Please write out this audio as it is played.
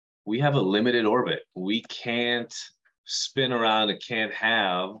we have a limited orbit. We can't spin around and can't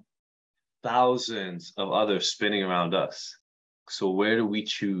have thousands of others spinning around us. So where do we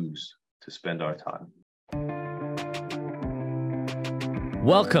choose to spend our time?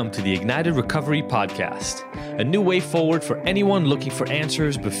 Welcome to the Ignited Recovery Podcast, a new way forward for anyone looking for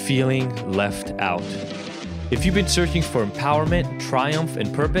answers but feeling left out. If you've been searching for empowerment, triumph,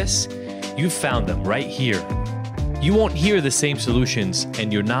 and purpose, you've found them right here. You won't hear the same solutions,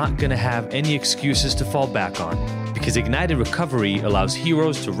 and you're not going to have any excuses to fall back on, because Ignited Recovery allows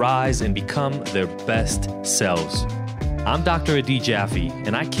heroes to rise and become their best selves. I'm Dr. Adi Jaffe,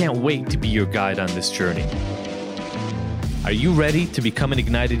 and I can't wait to be your guide on this journey. Are you ready to become an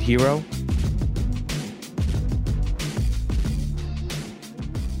ignited hero?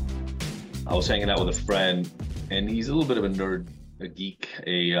 I was hanging out with a friend, and he's a little bit of a nerd, a geek,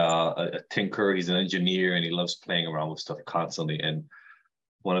 a tinker. He's an engineer, and he loves playing around with stuff constantly. And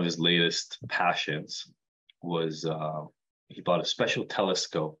one of his latest passions was he bought a special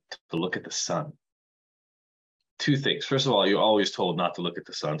telescope to look at the sun. Two things. First of all, you're always told not to look at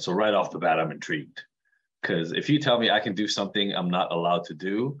the sun. So right off the bat, I'm intrigued. Because if you tell me I can do something I'm not allowed to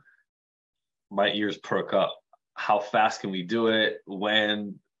do, my ears perk up. How fast can we do it?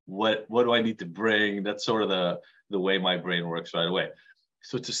 When? What do I need to bring? That's sort of the way my brain works right away.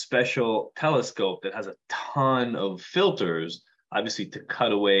 So it's a special telescope that has a ton of filters, obviously to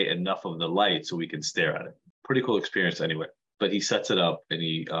cut away enough of the light so we can stare at it. Pretty cool experience anyway. But he sets it up and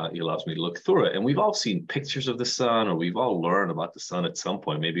he allows me to look through it. And we've all seen pictures of the sun, or we've all learned about the sun at some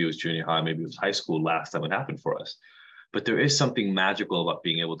point. Maybe it was junior high, maybe it was high school last time it happened for us. But there is something magical about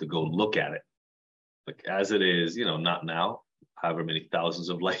being able to go look at it. Like as it is, not now, however many thousands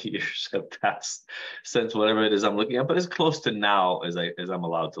of light years have passed since whatever it is I'm looking at, but as close to now as I'm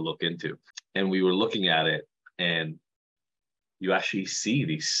allowed to look into. And we were looking at it, and you actually see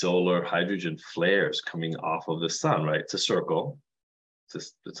these solar hydrogen flares coming off of the sun, right? It's a circle.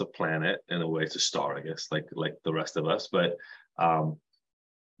 It's a planet in a way. It's a star, I guess, like the rest of us, but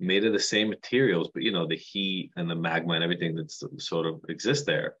made of the same materials. But the heat and the magma and everything that's sort of exists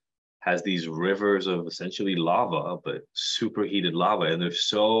there has these rivers of essentially lava, but superheated lava, and they're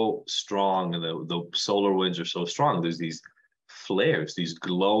so strong, and the solar winds are so strong. There's these flares, these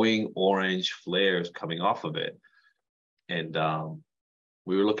glowing orange flares coming off of it. And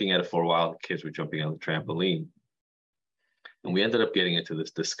we were looking at it for a while. The kids were jumping on the trampoline. And we ended up getting into this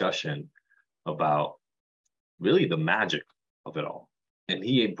discussion about really the magic of it all. And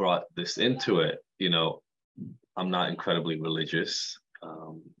he brought this into it. I'm not incredibly religious,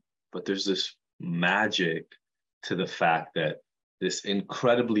 but there's this magic to the fact that this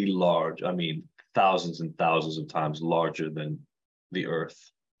incredibly large, thousands and thousands of times larger than the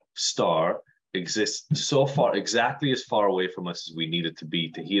Earth star exists so far, exactly as far away from us as we need it to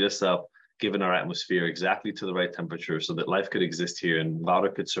be to heat us up, given our atmosphere exactly to the right temperature so that life could exist here and water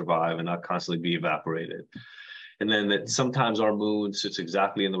could survive and not constantly be evaporated. And then that sometimes our moon sits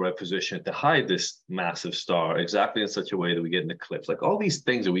exactly in the right position to hide this massive star, exactly in such a way that we get an eclipse. Like all these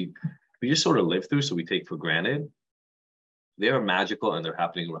things that we just sort of live through, so we take for granted, they are magical and they're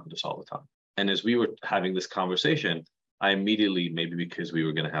happening around us all the time. And as we were having this conversation, I immediately, maybe because we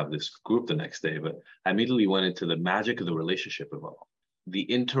were going to have this group the next day, but I immediately went into the magic of the relationship of all, the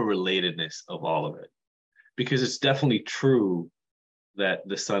interrelatedness of all of it. Because it's definitely true that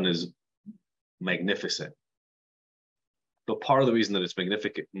the sun is magnificent. But part of the reason that it's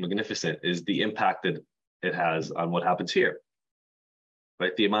magnificent is the impact that it has on what happens here,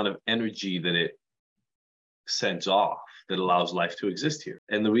 right? The amount of energy that it sends off that allows life to exist here.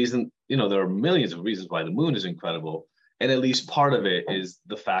 And the reason, there are millions of reasons why the moon is incredible. And at least part of it is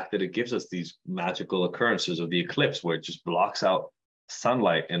the fact that it gives us these magical occurrences of the eclipse where it just blocks out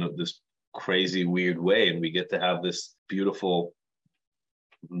sunlight in this crazy, weird way. And we get to have this beautiful,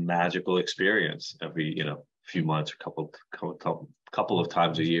 magical experience every, few months, couple of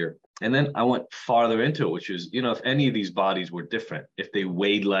times a year. And then I went farther into it, which is, if any of these bodies were different, if they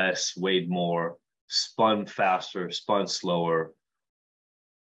weighed less, weighed more, spun faster, spun slower,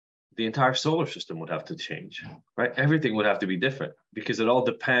 the entire solar system would have to change, right? Everything would have to be different because it all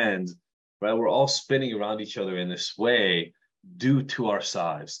depends, right? We're all spinning around each other in this way due to our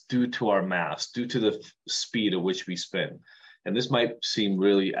size, due to our mass, due to the speed at which we spin. And this might seem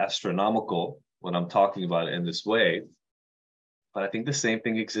really astronomical when I'm talking about it in this way, but I think the same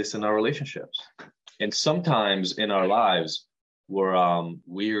thing exists in our relationships. And sometimes in our lives, we're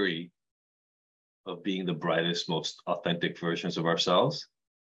weary of being the brightest, most authentic versions of ourselves.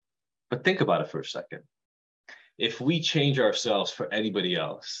 But think about it for a second. If we change ourselves for anybody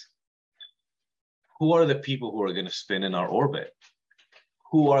else, who are the people who are going to spin in our orbit?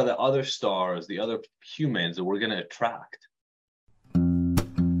 who are the other stars, the other humans that we're going to attract.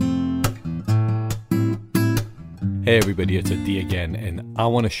 Hey everybody, it's Adi again, and I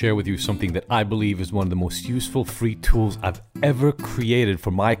want to share with you something that I believe is one of the most useful free tools I've ever created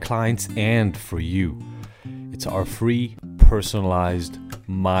for my clients and for you. It's our free, personalized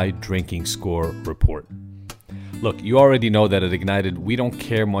My Drinking Score report. Look, you already know that at Ignited, we don't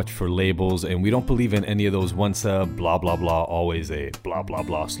care much for labels, and we don't believe in any of those once a blah, blah, blah, always a blah, blah,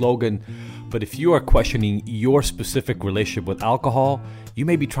 blah slogan. But if you are questioning your specific relationship with alcohol, you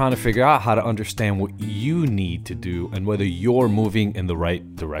may be trying to figure out how to understand what you need to do and whether you're moving in the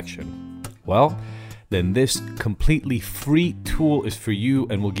right direction. Well, then this completely free tool is for you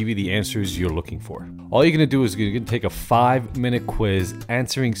and will give you the answers you're looking for. All you're gonna do is you're gonna take a 5-minute quiz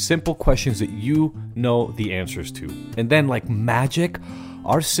answering simple questions that you know the answers to. And then like magic,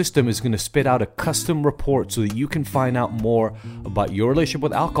 our system is gonna spit out a custom report so that you can find out more about your relationship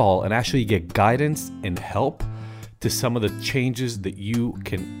with alcohol and actually get guidance and help to some of the changes that you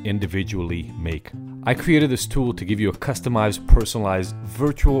can individually make. I created this tool to give you a customized, personalized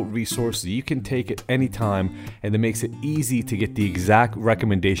virtual resource that you can take at any time, and that makes it easy to get the exact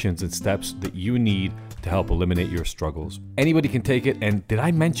recommendations and steps that you need to help eliminate your struggles. Anybody can take it, and did I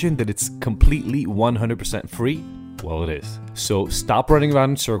mention that it's completely 100% free? Well, it is. So stop running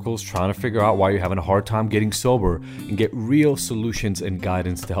around in circles trying to figure out why you're having a hard time getting sober and get real solutions and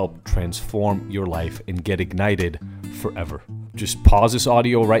guidance to help transform your life and get ignited forever. Just pause this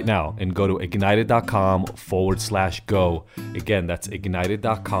audio right now and go to ignited.com/go. Again, that's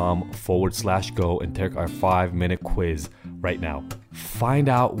ignited.com/go and take our 5-minute quiz right now. Find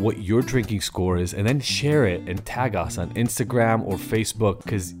out what your drinking score is and then share it and tag us on Instagram or Facebook,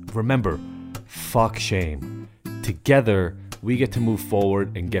 because remember, fuck shame. Together, we get to move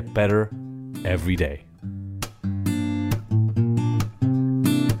forward and get better every day.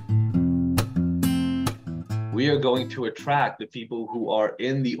 We are going to attract the people who are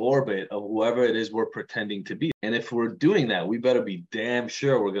in the orbit of whoever it is we're pretending to be. And if we're doing that, we better be damn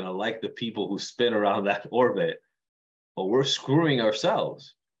sure we're going to like the people who spin around that orbit, or we're screwing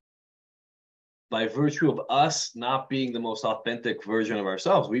ourselves. By virtue of us not being the most authentic version of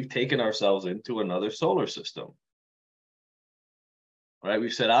ourselves, we've taken ourselves into another solar system. Right?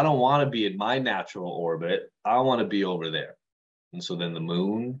 We've said, I don't want to be in my natural orbit. I want to be over there. And so then the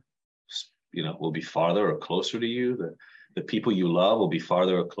moon, will be farther or closer to you. The people you love will be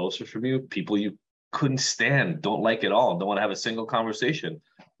farther or closer from you. People you couldn't stand, don't like at all, don't want to have a single conversation,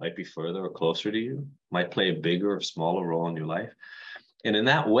 might be further or closer to you, might play a bigger or smaller role in your life. And in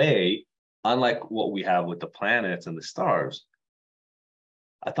that way, unlike what we have with the planets and the stars,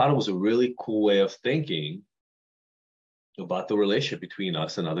 I thought it was a really cool way of thinking about the relationship between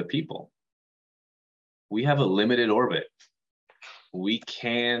us and other people. We have a limited orbit. We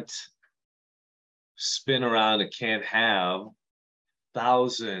can't spin around and can't have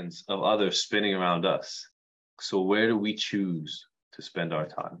thousands of others spinning around us. So where do we choose to spend our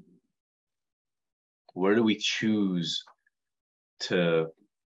time? Where do we choose to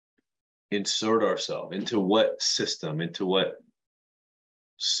insert ourselves? Into what system? Into what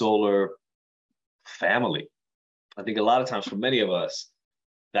solar family? I think a lot of times for many of us,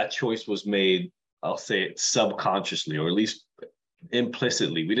 that choice was made, I'll say it subconsciously, or at least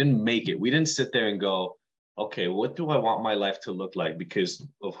implicitly. We didn't make it. We didn't sit there and go, okay, what do I want my life to look like because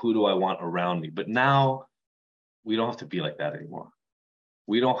of who do I want around me? But now we don't have to be like that anymore.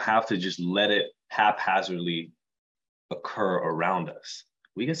 We don't have to just let it haphazardly occur around us.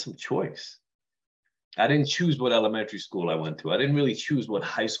 We get some choice. I didn't choose what elementary school I went to. I didn't really choose what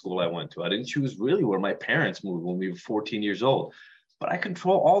high school I went to. I didn't choose really where my parents moved when we were 14 years old. But I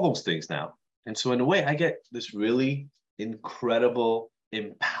control all those things now. And so in a way, I get this really incredible,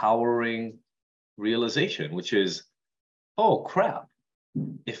 empowering realization, which is, oh, crap.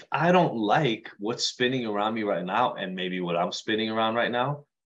 If I don't like what's spinning around me right now, and maybe what I'm spinning around right now,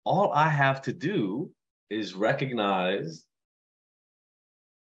 all I have to do is recognize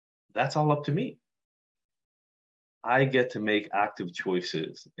that's all up to me. I get to make active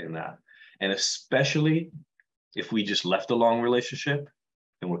choices in that. And especially if we just left a long relationship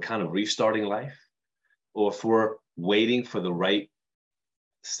and we're kind of restarting life, or if we're waiting for the right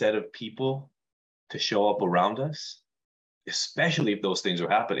set of people to show up around us, especially if those things are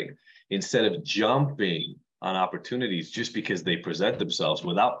happening, instead of jumping on opportunities just because they present themselves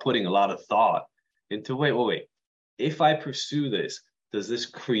without putting a lot of thought into, wait, if I pursue this, does this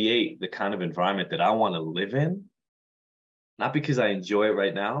create the kind of environment that I want to live in? Not because I enjoy it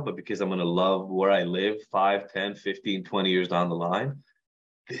right now, but because I'm going to love where I live 5, 10, 15, 20 years down the line.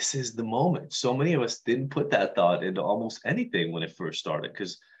 this is the moment. So many of us didn't put that thought into almost anything when it first started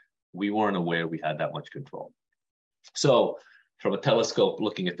because we weren't aware we had that much control. So from a telescope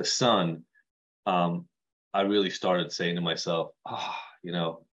looking at the sun, I really started saying to myself,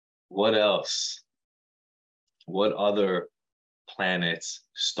 what else? What other planets,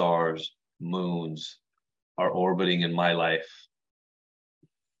 stars, moons are orbiting in my life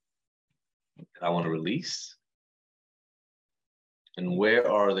that I want to release? And where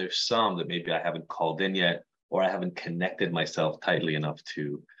are there some that maybe I haven't called in yet, or I haven't connected myself tightly enough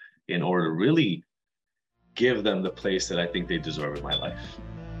to, in order to really give them the place that I think they deserve in my life?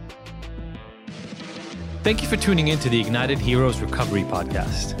 Thank you for tuning in to the Ignited Heroes Recovery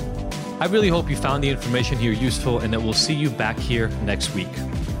Podcast. I really hope you found the information here useful and that we'll see you back here next week.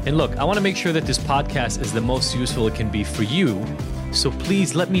 And look, I want to make sure that this podcast is the most useful it can be for you, so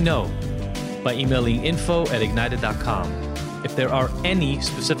please let me know by emailing info@ignited.com if there are any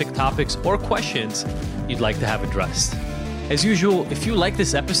specific topics or questions you'd like to have addressed. As usual, if you like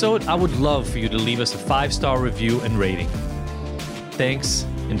this episode, I would love for you to leave us a 5-star review and rating. Thanks,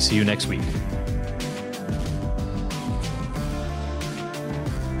 and see you next week.